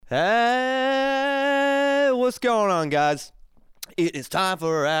Hey, what's going on, guys? It is time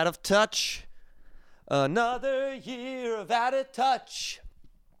for Out of Touch. Another year of Out of Touch.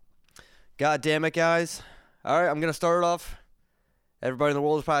 God damn it, guys. All right, I'm going to start it off. Everybody in the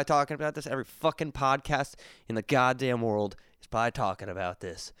world is probably talking about this. Every fucking podcast in the goddamn world is probably talking about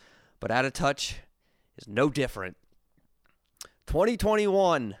this. But Out of Touch is no different.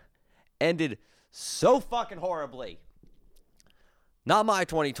 2021 ended so fucking horribly. Not my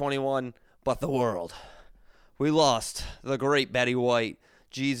 2021, but the world. We lost the great Betty White.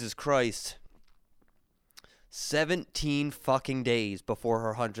 Jesus Christ. 17 fucking days before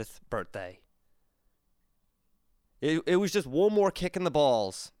her 100th birthday. It was just one more kick in the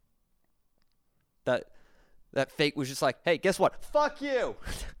balls. That fate was just like, hey, guess what? Fuck you.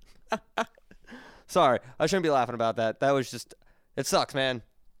 Sorry, I shouldn't be laughing about that. That was just, it sucks, man.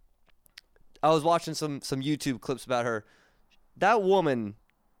 I was watching some YouTube clips about her. That woman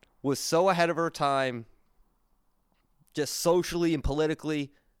was so ahead of her time, just socially and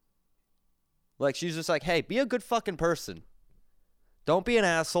politically. Like, she's just like, hey, be a good fucking person. Don't be an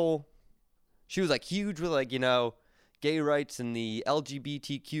asshole. She was, like, huge with, like, you know, gay rights and the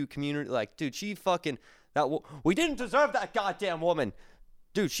LGBTQ community. Like, dude, she fucking, we didn't deserve that goddamn woman.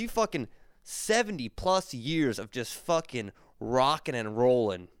 Dude, she fucking 70 plus years of just fucking rocking and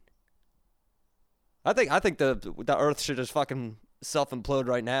rolling. I think the earth should just fucking self-implode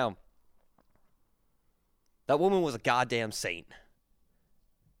right now. That woman was a goddamn saint.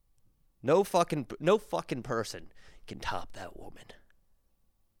 No fucking person can top that woman.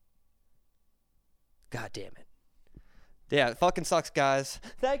 God damn it. Yeah, it fucking sucks, guys.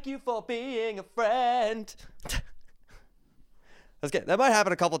 Thank you for being a friend. That might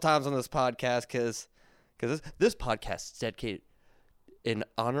happen a couple times on this podcast because this podcast is dedicated in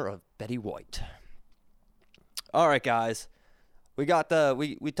honor of Betty White. All right, guys. We talked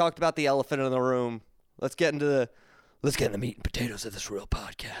about the elephant in the room. Let's get into the meat and potatoes of this real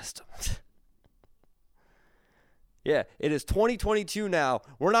podcast. Yeah, it is 2022 now.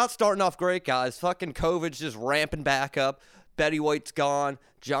 We're not starting off great, guys. Fucking COVID's just ramping back up. Betty White's gone.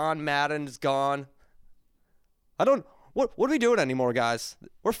 John Madden's gone. What are we doing anymore, guys?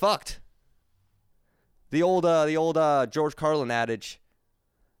 We're fucked. The old George Carlin adage.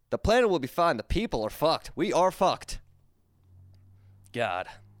 The planet will be fine. The people are fucked. We are fucked. God.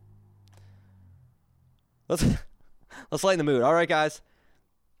 Let's lighten the mood. All right, guys.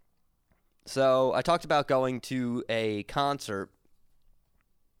 So I talked about going to a concert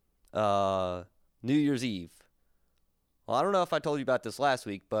New Year's Eve. Well, I don't know if I told you about this last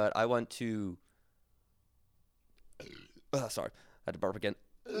week, but I went to... sorry. I had to burp again.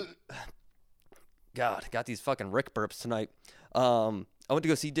 God, got these fucking Rick burps tonight. I went to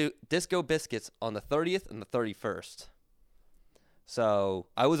go see Disco Biscuits on the 30th and the 31st. So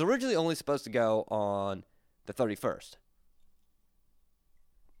I was originally only supposed to go on the 31st.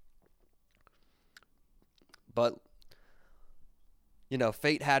 But, you know,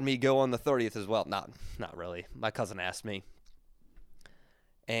 fate had me go on the 30th as well. Not really. My cousin asked me.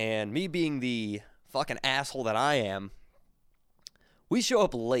 And me being the fucking asshole that I am, we show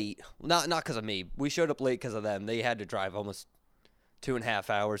up late. Not because of me. We showed up late because of them. They had to drive almost 2.5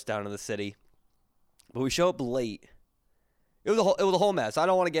 hours down to the city. But we show up late. It was a whole mess. I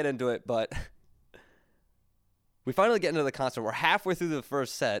don't want to get into it, but we finally get into the concert. We're halfway through the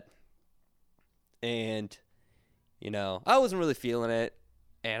first set. And, you know, I wasn't really feeling it.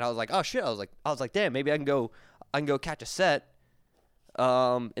 And I was like, oh shit. I was like, damn, maybe I can go catch a set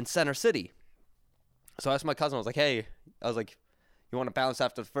in Center City. So I asked my cousin, I was like, you want to bounce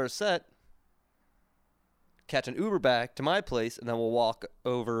after the first set? Catch an Uber back to my place, and then we'll walk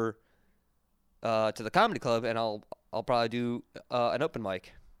over to the comedy club, and I'll probably do an open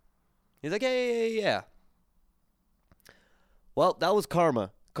mic. He's like, yeah. Well, that was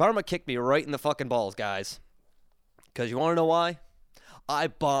karma. Karma kicked me right in the fucking balls, guys. Because you want to know why? I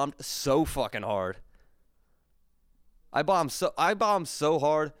bombed so fucking hard. I bombed so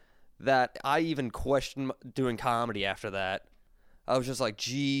hard that I even questioned doing comedy after that. I was just like,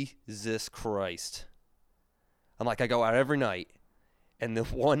 Jesus Christ. I'm like, I go out every night, and the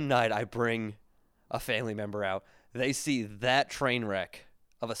one night I bring a family member out, they see that train wreck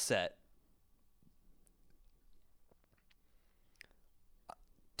of a set.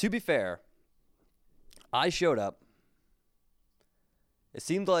 To be fair, I showed up. It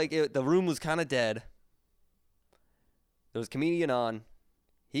seemed like the room was kind of dead. There was a comedian on.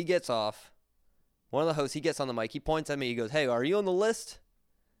 He gets off. One of the hosts, he gets on the mic. He points at me. He goes, hey, are you on the list?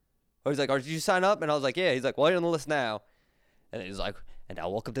 Or he's like, did you sign up? And I was like, yeah. He's like, well, you're on the list now. And he's like, and now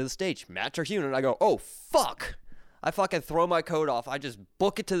welcome to the stage, Matt Terhune. And I go, oh, fuck. I fucking throw my coat off. I just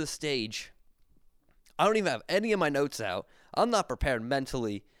book it to the stage. I don't even have any of my notes out. I'm not prepared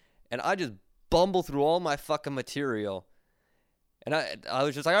mentally. And I just bumble through all my fucking material. And I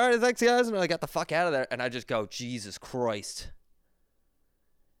was just like, all right, thanks, guys. And I got the fuck out of there. And I just go, Jesus Christ.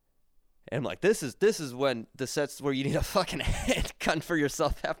 And I'm like, this is when the sets where you need a fucking handgun for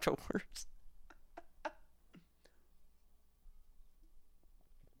yourself afterwards.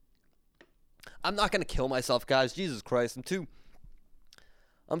 I'm not going to kill myself, guys. Jesus Christ.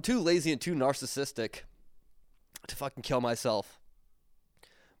 I'm too lazy and too narcissistic to fucking kill myself.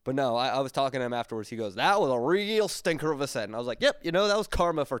 But no, I was talking to him afterwards. He goes, that was a real stinker of a set. And I was like, yep, that was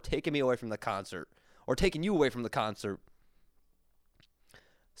karma for taking me away from the concert. Or taking you away from the concert.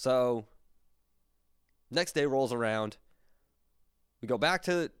 So, next day rolls around. We go back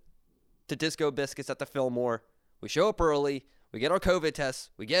to Disco Biscuits at the Fillmore. We show up early. We get our COVID tests.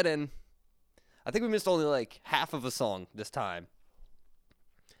 We get in. I think we missed only like half of a song this time.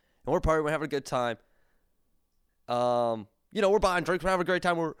 And we're partying. We're having a good time. We're buying drinks, we're having a great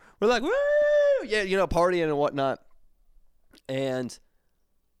time, we're like, woo! Yeah, partying and whatnot. And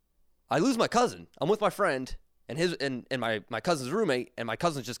I lose my cousin. I'm with my friend and my cousin's roommate, and my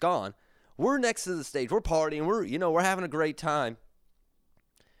cousin's just gone. We're next to the stage, we're partying, we're having a great time.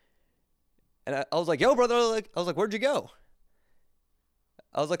 And I was like, yo, brother, I was like, where'd you go?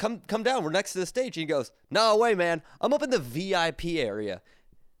 I was like, come down, we're next to the stage. And he goes, no way, man, I'm up in the VIP area.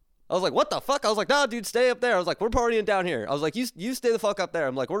 I was like, what the fuck? I was like, nah, dude, stay up there. I was like, we're partying down here. I was like, you stay the fuck up there.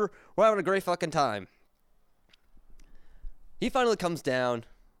 I'm like, we're having a great fucking time. He finally comes down.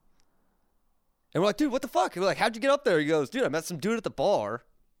 And we're like, dude, what the fuck? We're like, how'd you get up there? He goes, dude, I met some dude at the bar.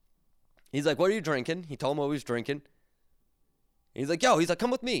 He's like, what are you drinking? He told him what he was drinking. He's like, come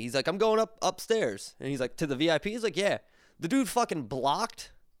with me. He's like, I'm going upstairs. And he's like, to the VIP? He's like, yeah. The dude fucking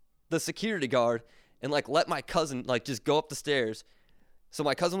blocked the security guard and like let my cousin like just go up the stairs. So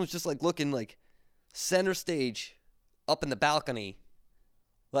my cousin was just like looking like center stage up in the balcony.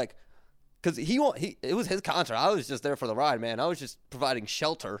 Like, cause it was his concert. I was just there for the ride, man. I was just providing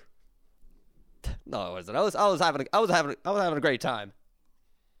shelter. No, it wasn't. I was having a great time.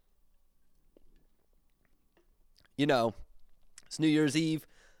 It's New Year's Eve.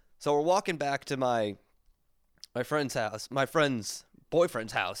 So we're walking back to my friend's house, my friend's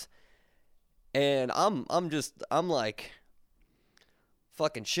boyfriend's house. And I'm like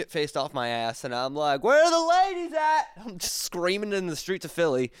fucking shit-faced off my ass, and I'm like, where are the ladies at? I'm just screaming in the streets of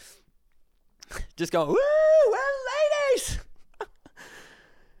Philly. Just going, woo, where are the ladies?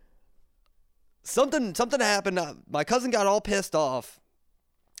 Something happened. My cousin got all pissed off.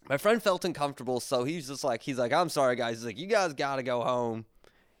 My friend felt uncomfortable, so he's like, I'm sorry, guys. He's like, you guys gotta go home.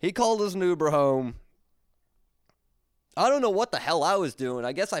 He called us an Uber home. I don't know what the hell I was doing.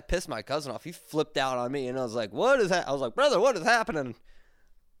 I guess I pissed my cousin off. He flipped out on me, and I was like, I was like, brother, what is happening?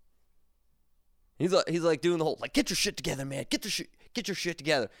 He's like doing the whole, like, get your shit together, man. Get your shit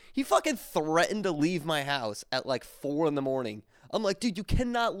together. He fucking threatened to leave my house at like 4 a.m. I'm like, dude, you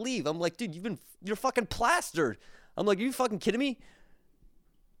cannot leave. I'm like, dude, you're fucking plastered. I'm like, are you fucking kidding me?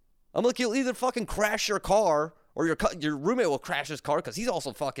 I'm like, you'll either fucking crash your car, or your roommate will crash his car because he's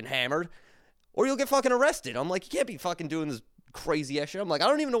also fucking hammered, or you'll get fucking arrested. I'm like, you can't be fucking doing this crazy ass shit. I'm like, I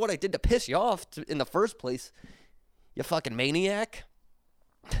don't even know what I did to piss you off in the first place, you fucking maniac.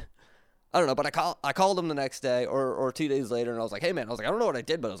 I don't know, but I called him the next day or 2 days later, and I was like, hey, man, I don't know what I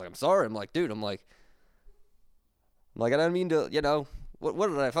did, but I was like, I'm sorry. I'm like, dude, I didn't mean to, what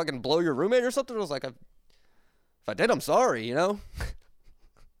did I fucking blow your roommate or something? I was like, if I did, I'm sorry, I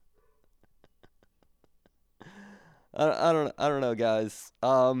don't know, guys.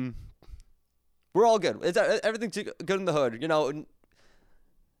 We're all good. Everything's good in the hood,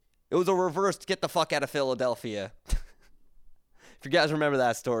 It was a reverse get the fuck out of Philadelphia. If you guys remember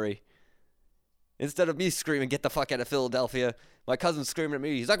that story. Instead of me screaming, get the fuck out of Philadelphia, my cousin's screaming at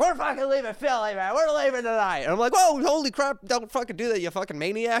me. He's like, we're fucking leaving Philly, man. We're leaving tonight. And I'm like, whoa, holy crap. Don't fucking do that, you fucking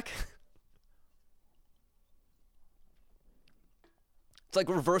maniac. It's like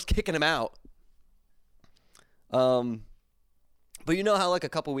reverse kicking him out. But you know how like a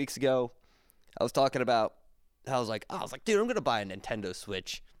couple weeks ago, I was talking about, I was like, dude, I'm going to buy a Nintendo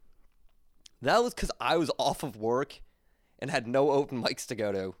Switch. That was because I was off of work and had no open mics to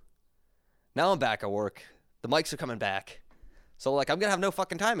go to. Now I'm back at work. The mics are coming back. So, like, I'm going to have no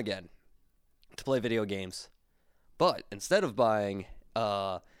fucking time again to play video games. But instead of buying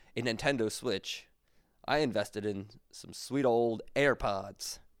a Nintendo Switch, I invested in some sweet old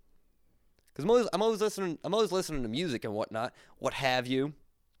AirPods. Because I'm always listening to music and whatnot, what have you.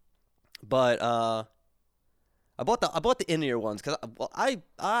 But I bought the in-ear ones because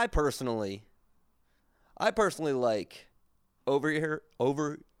I personally I personally like over-ear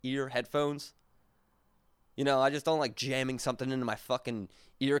headphones. You know, I just don't like jamming something into my fucking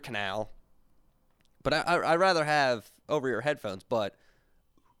ear canal. But I'd rather have over-ear headphones. But,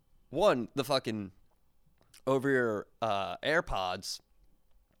 one, the fucking over-ear AirPods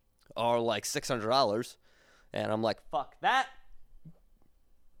are like $600. And I'm like, fuck that.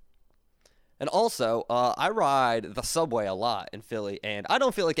 And also, I ride the subway a lot in Philly, and I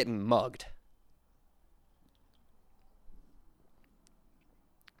don't feel like getting mugged.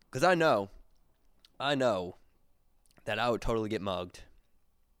 Because I know that I would totally get mugged.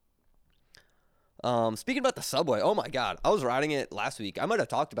 Speaking about the subway, oh my god, I was riding it last week. I might have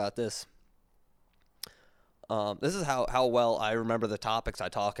talked about this. This is how well I remember the topics I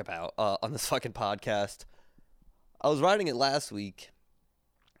talk about on this fucking podcast. I was riding it last week,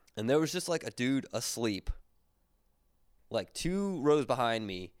 and there was just like a dude asleep, like 2 rows behind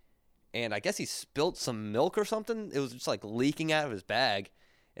me, and I guess he spilt some milk or something. It was just like leaking out of his bag,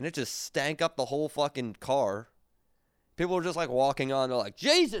 and it just stank up the whole fucking car. People were just like walking on, they're like,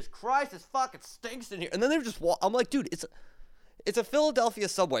 Jesus Christ, this fucking stinks in here. And then they were just I'm like, dude, it's a Philadelphia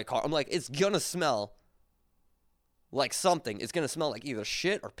subway car. I'm like, it's gonna smell like something. It's gonna smell like either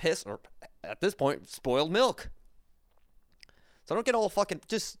shit or piss or, at this point, spoiled milk. So don't get all fucking,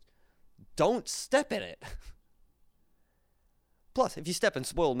 just don't step in it. Plus, if you step in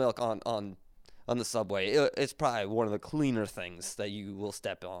spoiled milk on the subway, it's probably one of the cleaner things that you will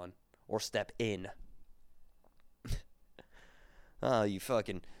step on or step in. Oh, you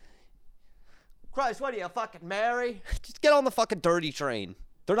fucking Christ, what are you, fucking Mary? Just get on the fucking dirty train.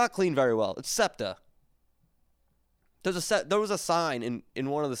 They're not clean very well. It's SEPTA. There was a sign in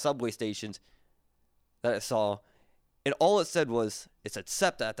one of the subway stations that I saw, and all it said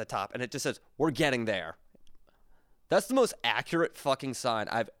SEPTA at the top, and it just says, we're getting there. That's the most accurate fucking sign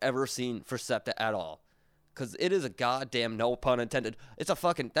I've ever seen for SEPTA at all. Because it is a goddamn, no pun intended,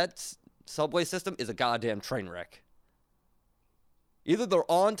 that subway system is a goddamn train wreck. Either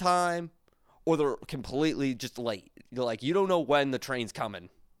they're on time, or they're completely just late. You're like, you don't know when the train's coming.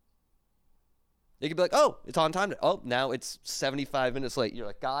 You could be like, oh, it's on time. Oh, now it's 75 minutes late. You're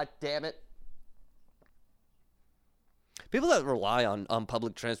like, God damn it. People that rely on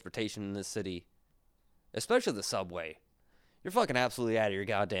public transportation in this city, especially the subway, you're fucking absolutely out of your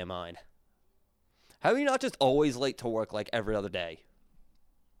goddamn mind. How are you not just always late to work like every other day?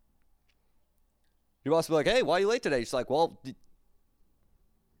 Your boss will be like, hey, why are you late today? She's like, well,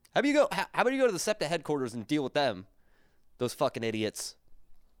 how about you go to the SEPTA headquarters and deal with them? Those fucking idiots.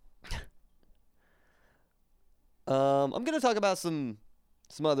 I'm going to talk about some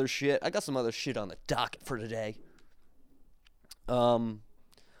other shit. I got some other shit on the docket for today. I'm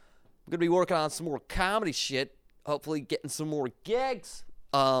going to be working on some more comedy shit. Hopefully getting some more gigs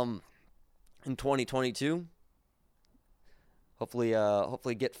in 2022.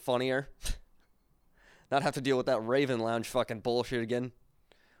 Hopefully get funnier. Not have to deal with that Raven Lounge fucking bullshit again.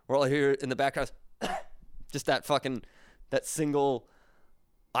 We're all here in the background. Just that single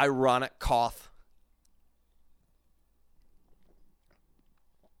ironic cough.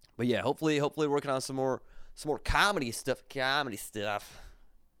 But yeah, hopefully working on some more comedy stuff. I don't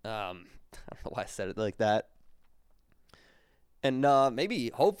know why I said it like that. And maybe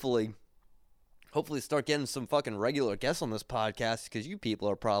hopefully start getting some fucking regular guests on this podcast, because you people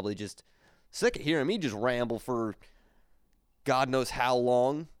are probably just sick of hearing me just ramble for God knows how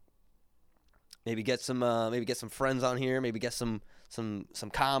long. Maybe get some friends on here. Maybe get some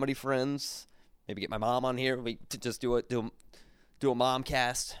comedy friends. Maybe get my mom on here. We to just do a mom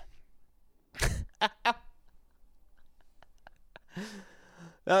cast.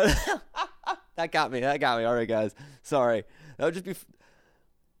 That got me. All right, guys. Sorry. That would just be.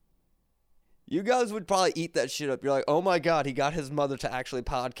 You guys would probably eat that shit up. You're like, oh my God, he got his mother to actually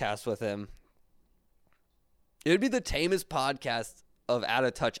podcast with him. It would be the tamest podcast of Out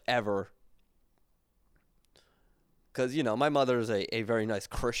of Touch ever. Because, my mother is a very nice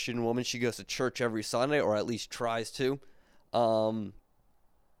Christian woman. She goes to church every Sunday, or at least tries to. Because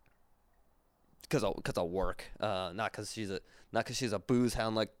of work. Not because she's a booze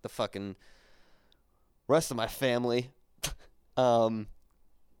hound like the fucking rest of my family. But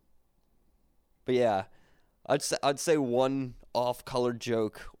yeah, I'd say one off-color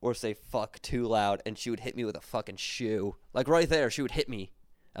joke or say fuck too loud, and she would hit me with a fucking shoe. Like right there, she would hit me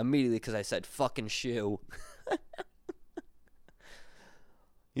immediately because I said fucking shoe.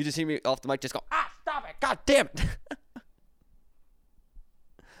 You just hear me off the mic just go, stop it, God damn it.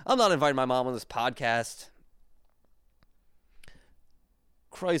 I'm not inviting my mom on this podcast.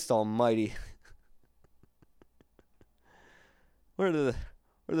 Christ almighty. Where did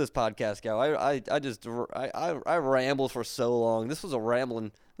Where did this podcast go? I rambled for so long. This was a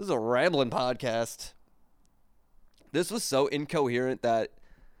rambling podcast. This was so incoherent that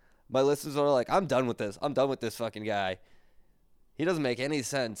my listeners are like, I'm done with this. I'm done with this fucking guy. He doesn't make any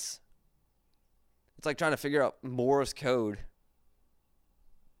sense. It's like trying to figure out Morse code,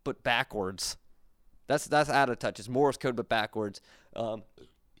 but backwards. That's out of touch. It's Morse code, but backwards.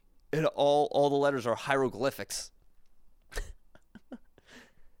 And all the letters are hieroglyphics.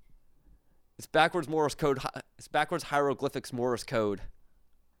 It's backwards Morse code. It's backwards hieroglyphics Morse code.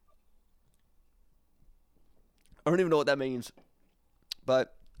 I don't even know what that means,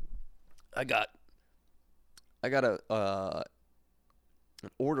 but I got an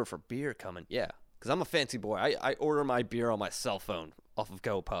order for beer coming. Yeah, because I'm a fancy boy. I order my beer on my cell phone off of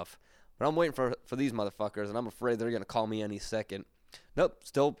GoPuff, but I'm waiting for these motherfuckers, and I'm afraid they're gonna call me any second. Nope,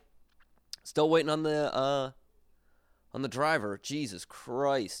 still waiting on the driver. Jesus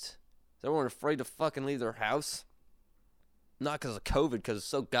Christ, is everyone afraid to fucking leave their house? Not because of COVID, because it's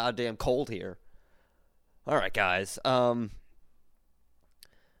so goddamn cold here. All right, guys.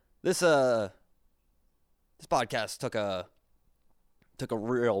 This podcast took a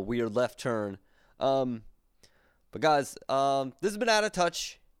real weird left turn. But guys, this has been Out of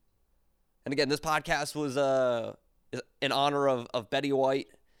Touch. And again, this podcast was in honor of Betty White.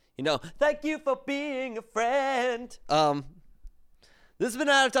 You know, thank you for being a friend. This has been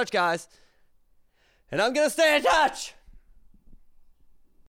Out of Touch, guys. And I'm gonna stay in touch.